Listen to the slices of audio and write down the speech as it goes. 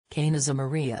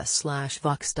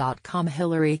Vox.com.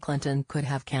 Hillary Clinton could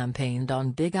have campaigned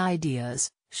on big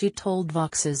ideas, she told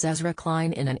Vox's Ezra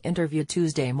Klein in an interview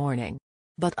Tuesday morning.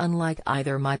 But unlike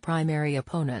either my primary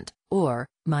opponent, or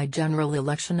my general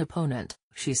election opponent,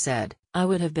 she said, I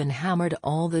would have been hammered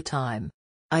all the time.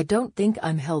 I don't think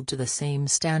I'm held to the same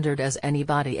standard as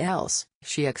anybody else,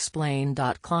 she explained.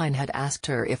 Klein had asked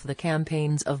her if the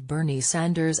campaigns of Bernie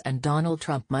Sanders and Donald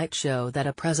Trump might show that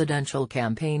a presidential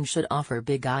campaign should offer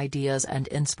big ideas and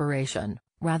inspiration,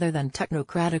 rather than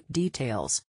technocratic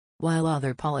details. While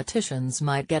other politicians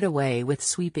might get away with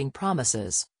sweeping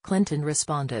promises, Clinton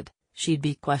responded, she'd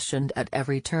be questioned at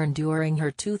every turn during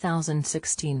her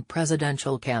 2016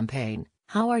 presidential campaign.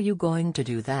 How are you going to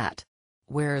do that?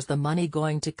 Where's the money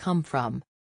going to come from?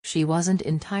 She wasn't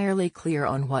entirely clear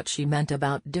on what she meant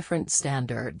about different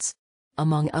standards.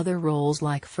 Among other roles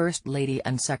like First Lady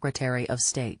and Secretary of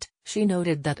State, she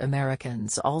noted that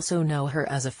Americans also know her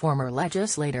as a former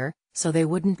legislator, so they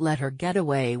wouldn't let her get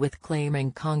away with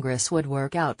claiming Congress would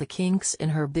work out the kinks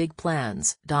in her big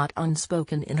plans.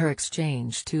 Unspoken in her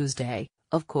exchange Tuesday,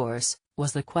 of course,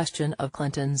 was the question of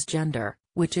Clinton's gender,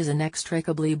 which is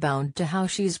inextricably bound to how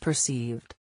she's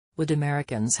perceived. Would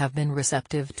Americans have been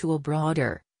receptive to a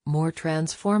broader, more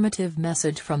transformative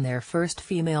message from their first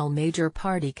female major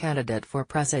party candidate for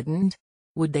president?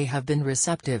 Would they have been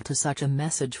receptive to such a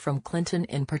message from Clinton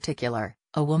in particular,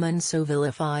 a woman so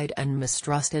vilified and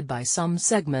mistrusted by some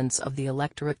segments of the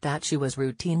electorate that she was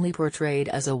routinely portrayed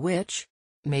as a witch?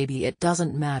 Maybe it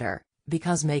doesn't matter,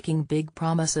 because making big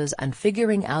promises and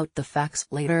figuring out the facts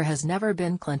later has never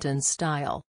been Clinton's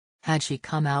style. Had she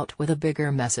come out with a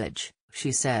bigger message,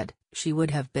 she said, she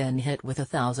would have been hit with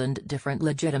 1,000 different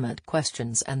legitimate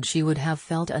questions and she would have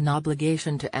felt an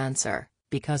obligation to answer,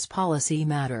 because policy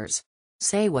matters.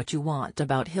 Say what you want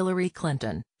about Hillary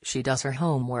Clinton, she does her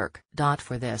homework.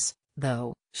 For this,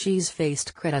 though, she's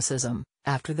faced criticism.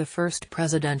 After the first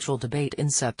presidential debate in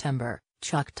September,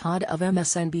 Chuck Todd of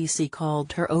MSNBC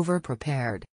called her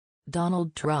overprepared.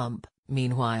 Donald Trump,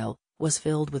 meanwhile, was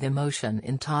filled with emotion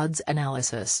in Todd's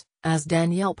analysis, as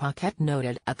Danielle Paquette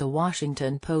noted at The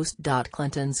Washington Post.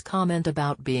 Clinton's comment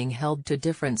about being held to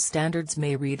different standards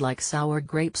may read like sour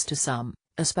grapes to some,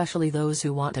 especially those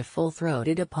who want a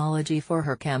full-throated apology for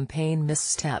her campaign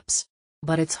missteps.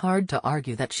 But it's hard to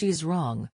argue that she's wrong.